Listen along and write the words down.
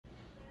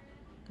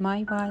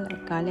مایبال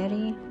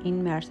گالری، این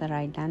مرسر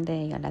آیلند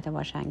ایالت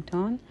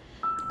واشنگتن،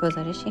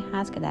 گزارشی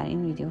هست که در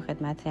این ویدیو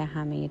خدمت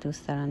همه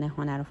دوستداران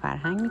هنر و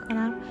فرهنگ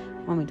میکنم.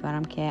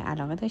 امیدوارم که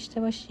علاقه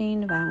داشته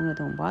باشین و اون رو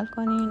دنبال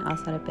کنین.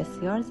 آثار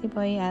بسیار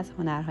زیبایی از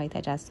هنرهای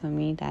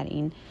تجسمی در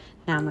این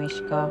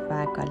نمایشگاه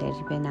و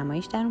گالری به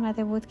نمایش در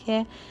اومده بود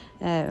که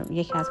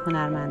یکی از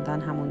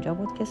هنرمندان همونجا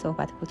بود که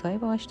صحبت کوتاهی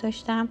باهاش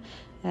داشتم.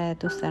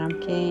 دوست دارم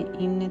که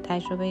این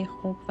تجربه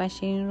خوب و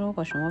شیرین رو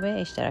با شما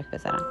به اشتراک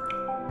بذارم.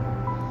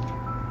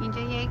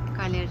 اینجا یک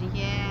گالری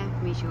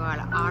ویژوال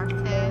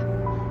آرت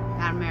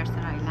در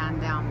مرسر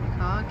آیلند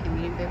آمریکا که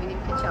میریم ببینیم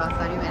که چه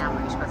آثاری به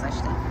نمایش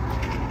گذاشته.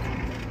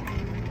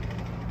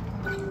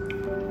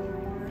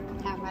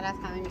 اول از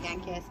همه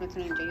میگن که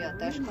اسمتون اینجا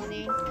یادداشت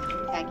کنین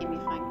که اگه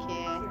میخوان که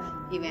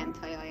ایونت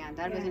های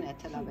آینده رو بهتون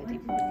اطلاع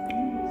بدیم.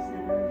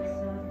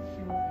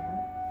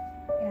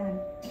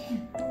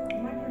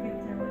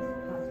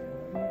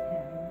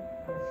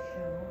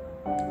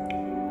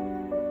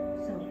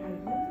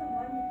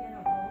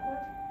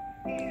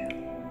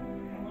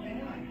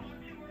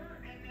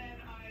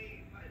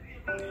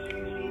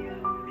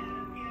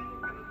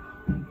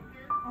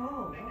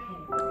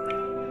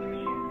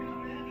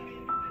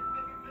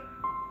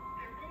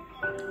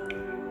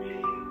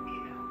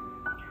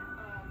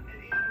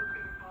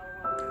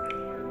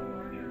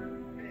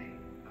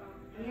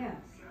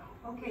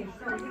 Okay,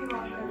 so you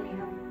already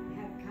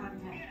have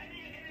contact.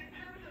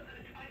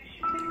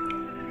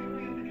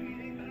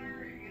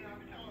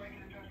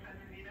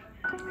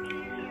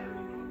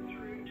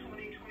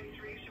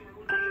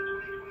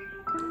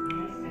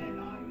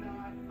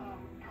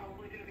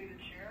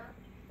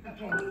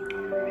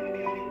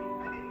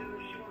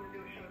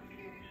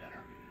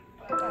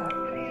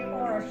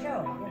 Or a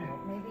show,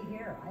 maybe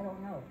here, I don't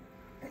know.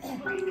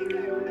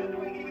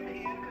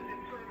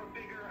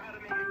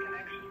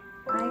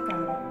 I got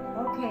it.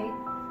 Okay,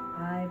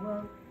 I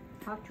will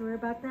talk to her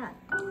about that.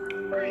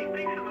 Great,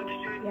 thanks so much,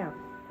 Jude.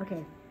 Yeah,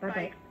 okay,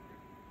 bye-bye.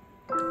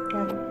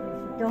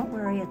 Don't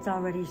worry, it's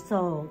already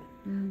sold.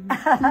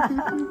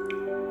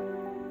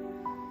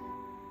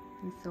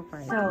 It's super.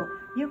 So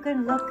you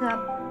can look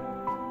up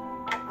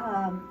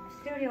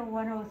Studio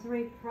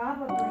 103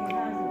 probably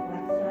has a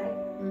website.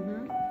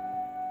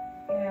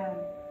 And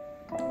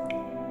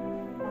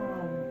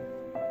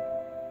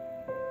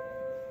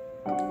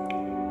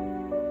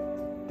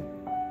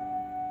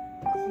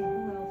let's see who else is in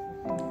that.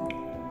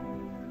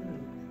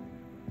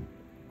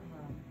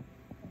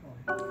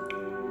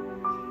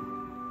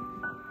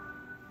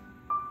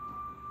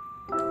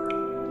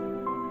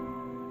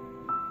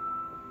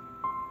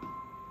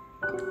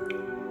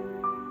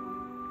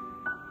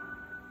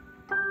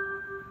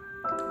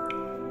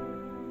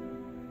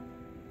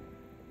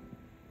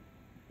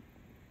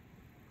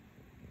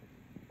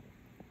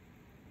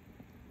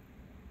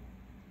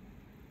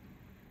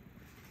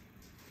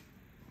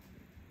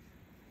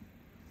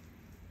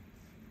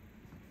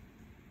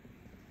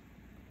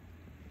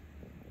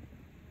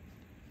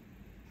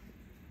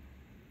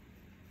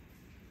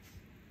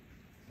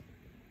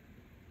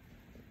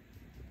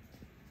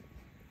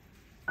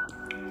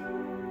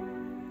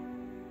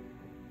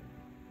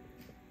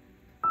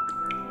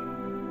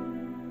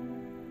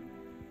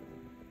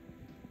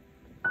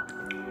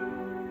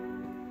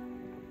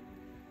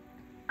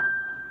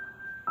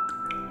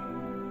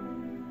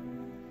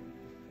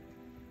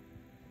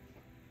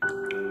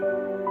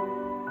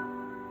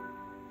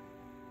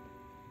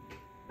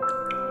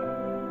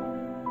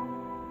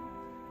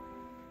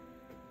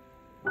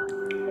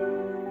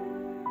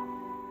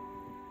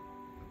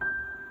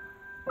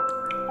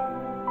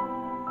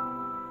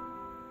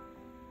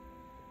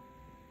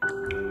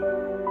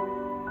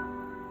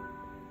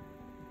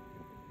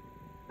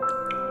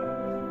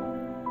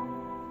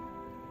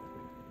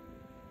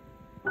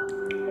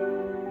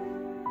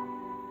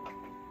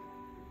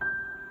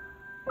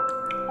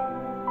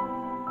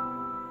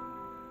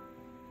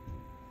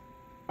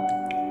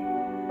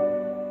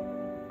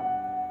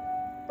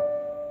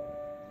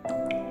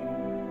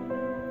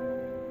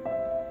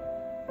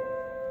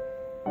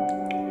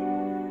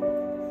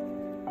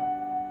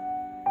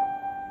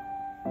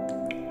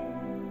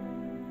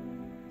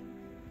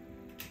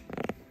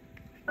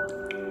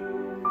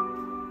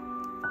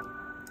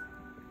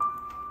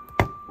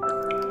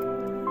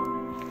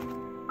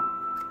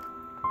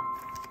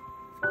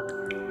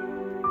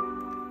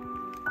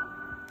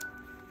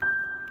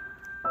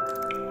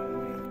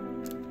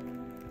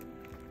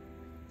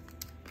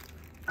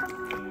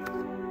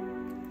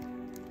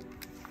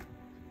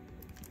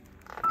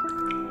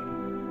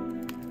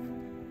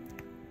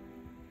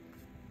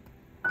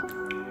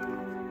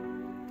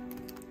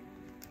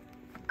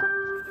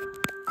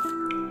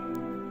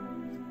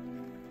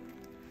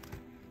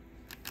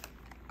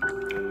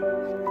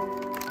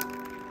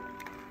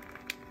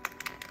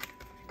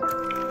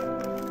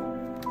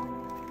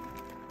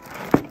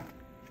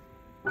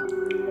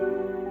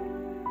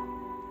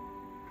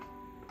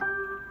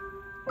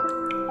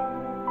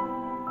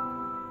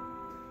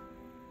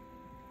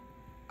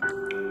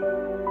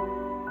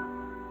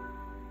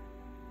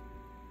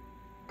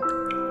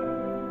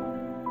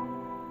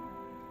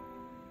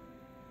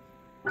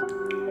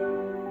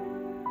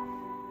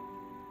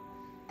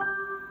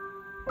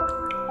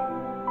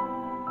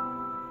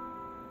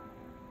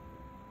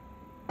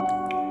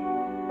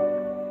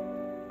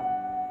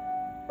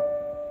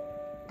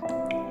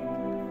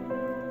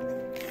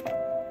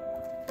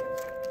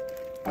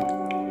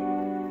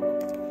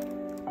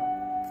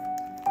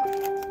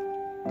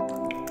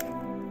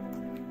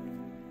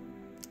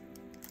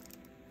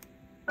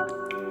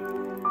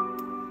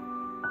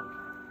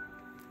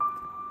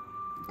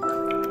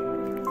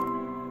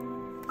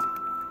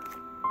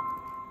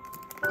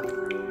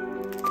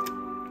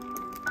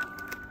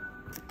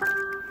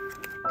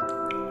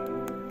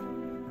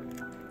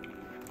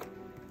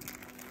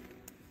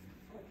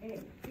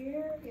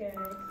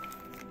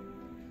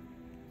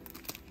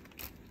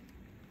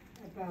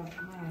 about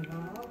my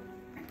wall.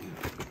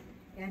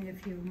 And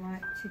if you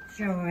want to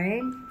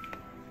join,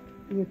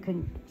 you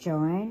can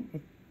join.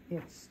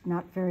 It's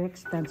not very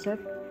expensive,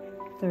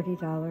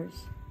 $30.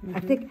 I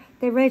think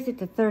they raised it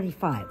to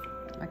 $35.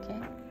 Okay.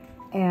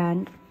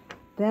 And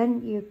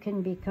then you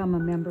can become a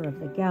member of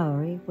the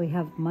gallery. We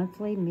have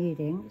monthly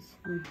meetings.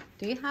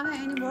 Do you have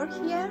any work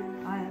here?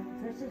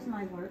 This is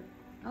my work.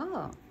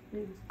 Oh.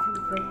 These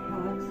two big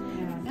pots.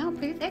 And No,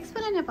 please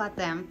explain about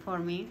them for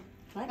me.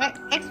 What?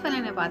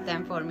 Explain about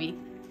them for me.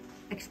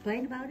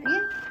 Explain about it?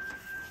 Yeah.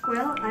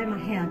 Well, I'm a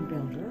hand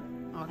builder.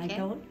 I Okay.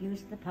 don't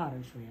use the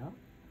potter's wheel.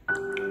 I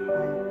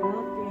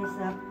build these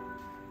up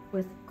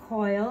with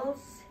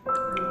coils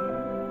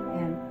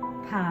and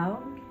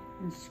pound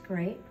and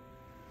scrape.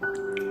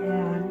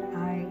 And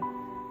I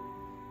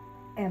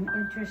am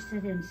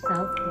interested in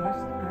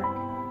Southwest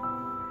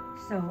art.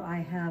 So I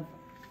have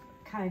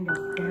kind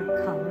of their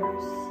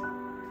colors.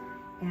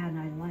 And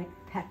I like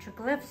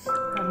petroglyphs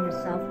from the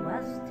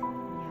Southwest.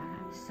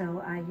 Yeah.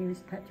 So I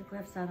use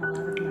petroglyphs on a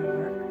lot of my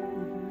work.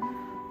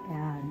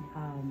 And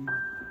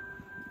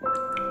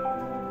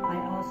I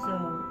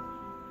also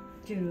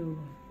do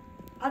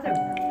other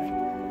work.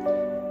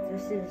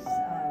 This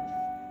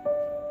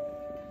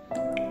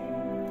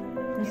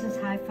is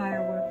high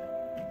firework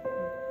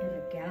in a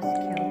gas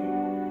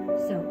kiln.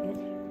 So it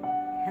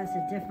has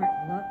a different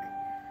look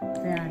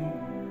than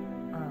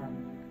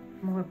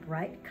more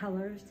bright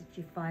colors that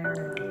you fire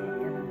in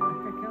an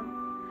electric kiln.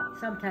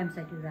 Sometimes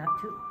I do that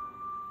too.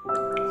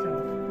 So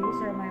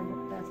these are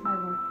that's my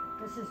work.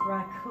 This is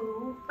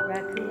raku.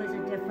 Raku is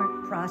a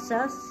different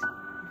process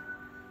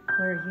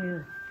where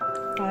you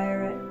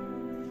fire it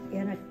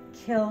in a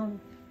kiln.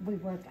 We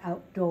work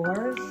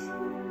outdoors,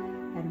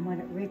 and when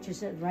it reaches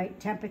the right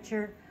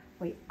temperature,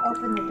 we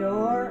open the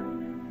door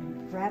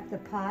and grab the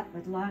pot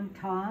with long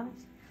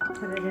tongs,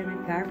 put it in a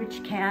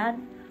garbage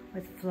can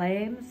with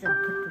flames, and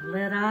put the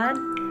lid on,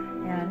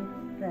 and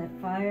the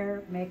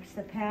fire makes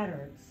the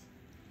patterns.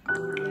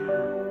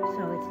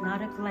 So it's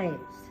not a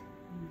glaze.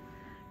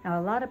 Now,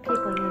 a lot of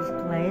people use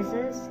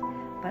glazes,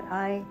 but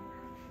I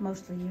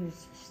mostly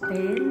use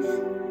stains,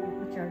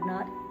 which are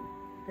not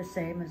the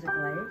same as a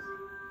glaze,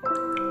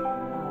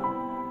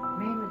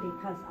 mainly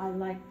because I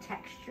like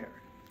texture,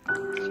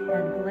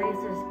 and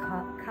glazes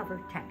cover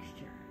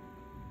texture.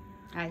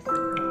 I see.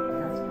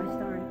 That's my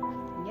story.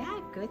 Yeah,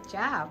 good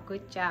job.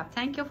 Good job.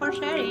 Thank you for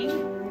sharing.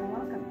 You're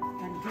welcome.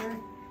 And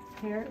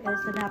here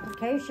is an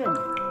application.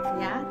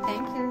 Yeah,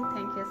 thank you.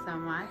 Thank you so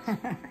much.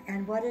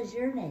 And what is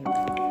your name?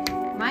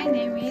 My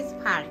name is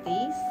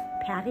Pardis.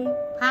 Patty?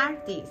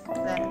 Pardis.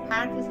 The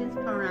Pardis is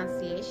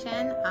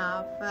pronunciation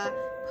of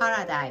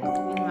paradise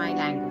in my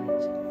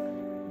language.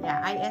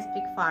 Yeah, I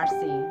speak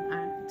Farsi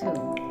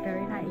too.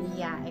 Very nice.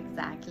 Yeah,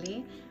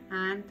 exactly.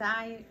 And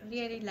I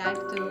really like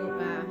to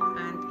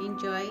and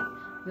enjoy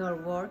your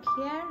work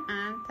here,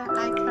 and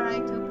I try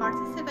to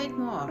participate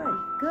more.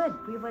 Good.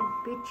 We would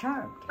be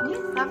charmed.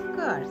 Yes, of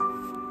course.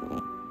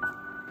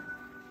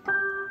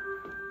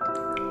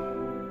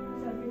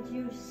 So did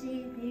you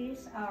see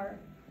these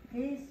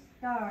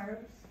stars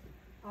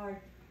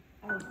are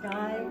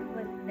dyed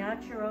with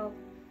natural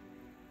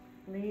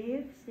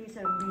leaves. These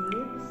are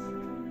leaves.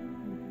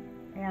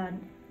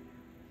 And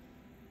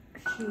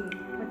she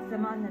puts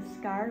them on the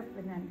scarf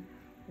and then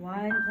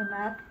winds them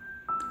up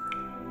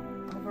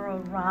over a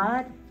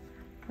rod,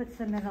 puts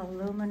them in an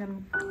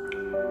aluminum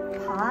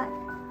pot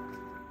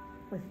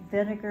with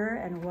vinegar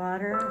and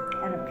water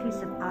and a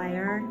piece of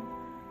iron,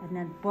 and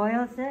then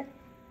boils it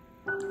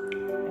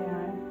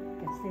and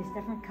gets these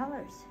different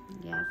colors.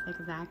 Yes,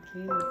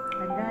 exactly.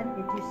 And then,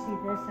 did you see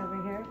this over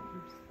here?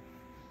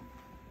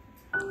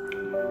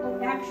 Oh,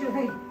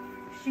 actually,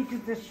 she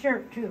did the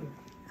shirt too.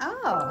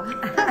 Oh,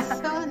 that's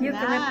so You can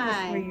lift the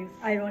nice. sleeves.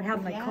 I don't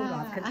have my coat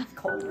off because Yeah. it's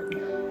cold in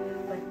here.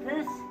 But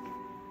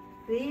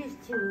these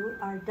two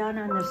are done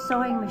on the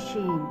sewing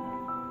machine.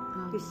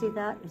 You see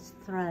that? It's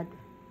thread.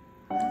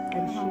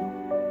 And she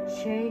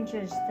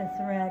changes the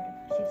thread,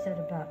 she said,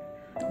 about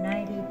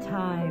 90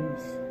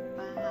 times.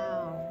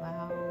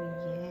 Wow,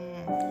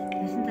 yes.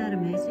 Isn't that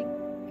amazing?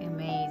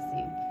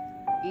 Amazing.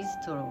 It's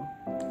true.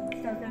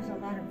 So there's a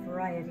lot of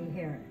variety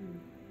here.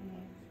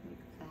 Yes,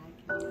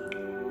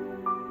 exactly.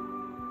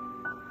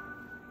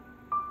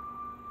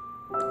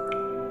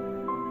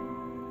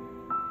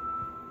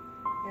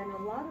 And a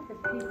lot of the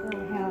people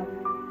have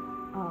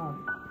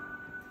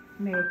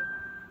made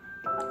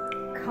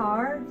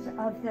cards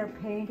of their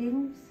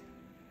paintings,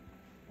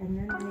 and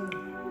then they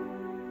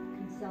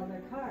can sell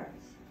their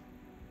cards.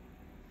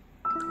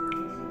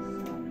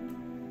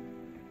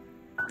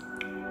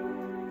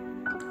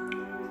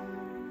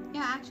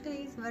 Yeah,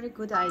 actually, it's a very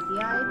good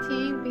idea, I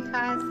think,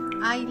 because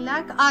I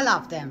like all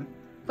of them.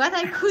 But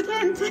I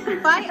couldn't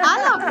buy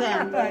all of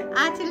them. Right.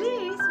 At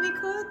least we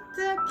could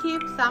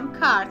keep some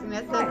cards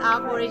instead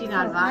of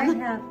original So I one.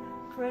 have,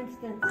 for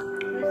instance,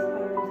 this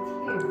artist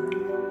here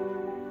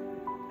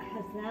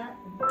has that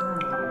in brown.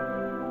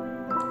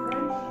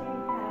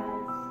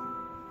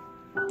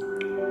 But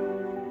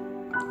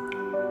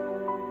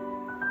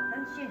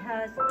then she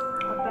has a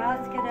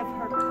basket of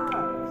her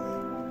cards.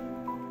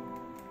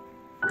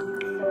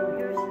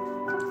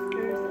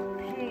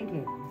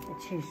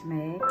 she's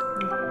made. Put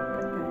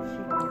that sheet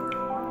in the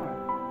car.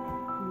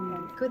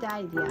 Good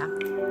idea.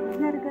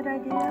 Isn't that a good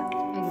idea?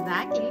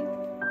 Exactly.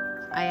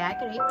 I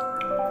agree.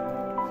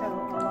 So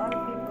a lot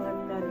of people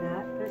have done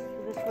that.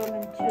 This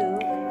woman too,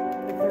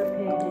 with her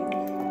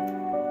paintings.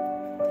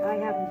 I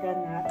haven't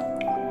done that.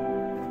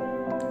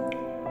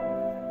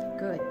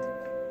 Good.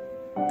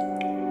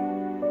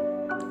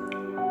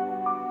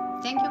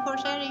 Thank you for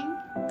sharing.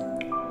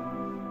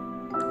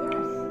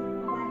 Yes.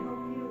 Well, I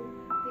hope you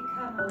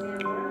become a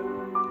member.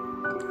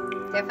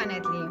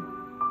 Definitely.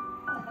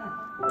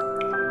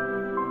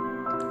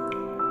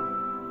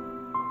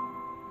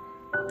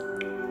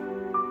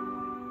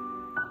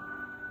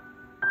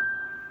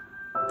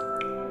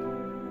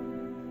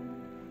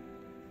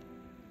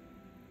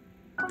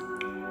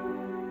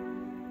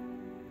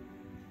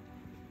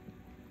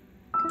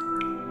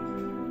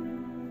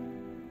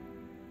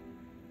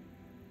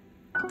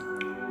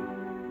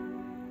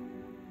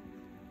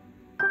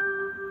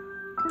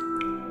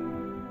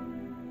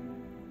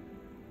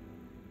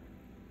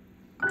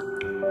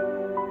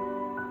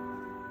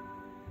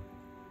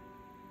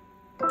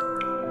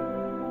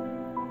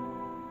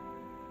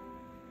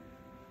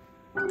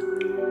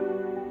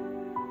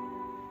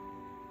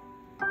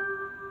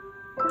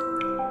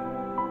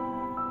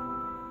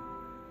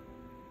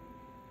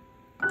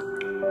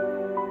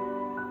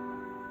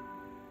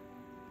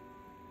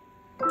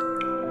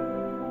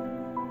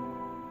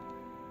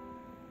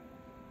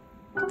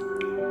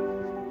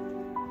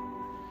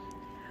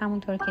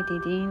 همونطور که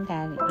دیدین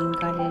در این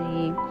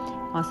گالری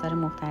آثار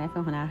مختلف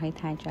هنرهای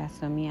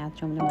تجسمی از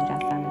جمله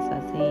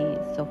مجسمه‌سازی،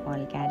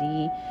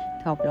 سفالگری،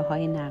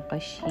 تابلوهای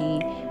نقاشی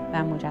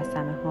و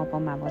مجسمه‌ها با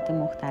مواد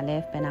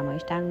مختلف به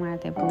نمایش در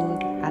اومده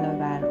بود. علاوه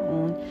بر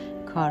اون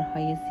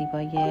کارهای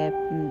زیبای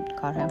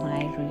کارهای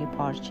هنری روی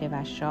پارچه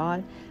و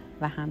شال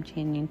و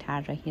همچنین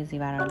طراحی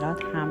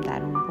زیورآلات هم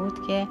در اون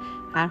بود که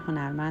هر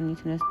هنرمند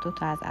میتونست 2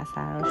 تا از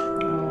اثراش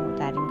رو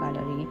در این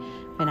گالری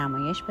به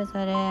نمایش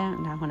بذاره.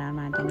 در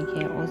هنرمندانی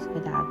که عضو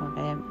در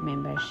واقع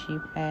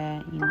ممبرشیپ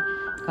این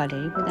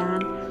گالری بودن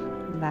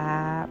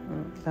و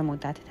به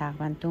مدت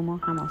تقریبا 2 ماه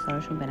هم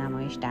آثارشون به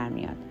نمایش در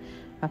میاد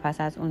و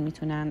پس از اون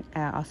میتونن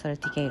آثار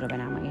دیگه‌ای رو به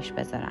نمایش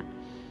بذارن.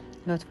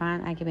 لطفاً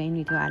اگه به این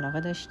ویدیو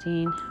علاقه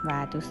داشتین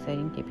و دوست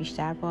دارین که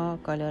بیشتر با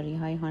گالری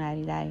های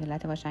هنری در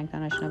ایالت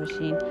واشنگتن آشنا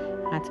بشین،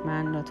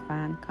 حتما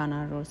لطفاً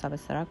کانال رو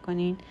سابسکرایب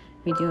کنین،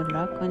 ویدیو رو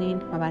لایک کنین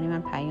و برای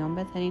من پیام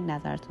بذارین.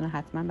 نظرتون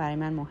حتما برای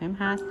من مهم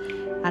هست.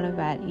 علاوه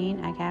بر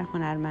این اگر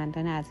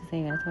هنرمندان عزیز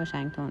ایالت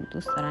واشنگتن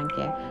دوست دارن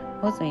که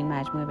عضو این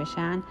مجموعه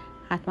بشن،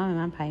 حتما به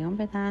من پیام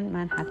بدن.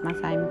 من حتما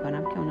سعی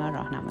میکنم که اونا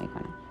راهنمایی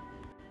کنم.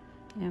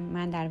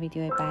 من در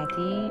ویدیو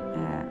بعدی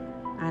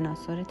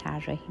عناصر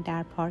طراحی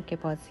در پارک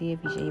بازی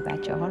ویژه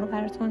بچه‌ها رو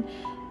براتون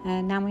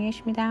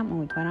نمایش میدم.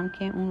 امیدوارم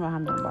که اون رو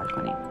هم دنبال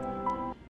کنید.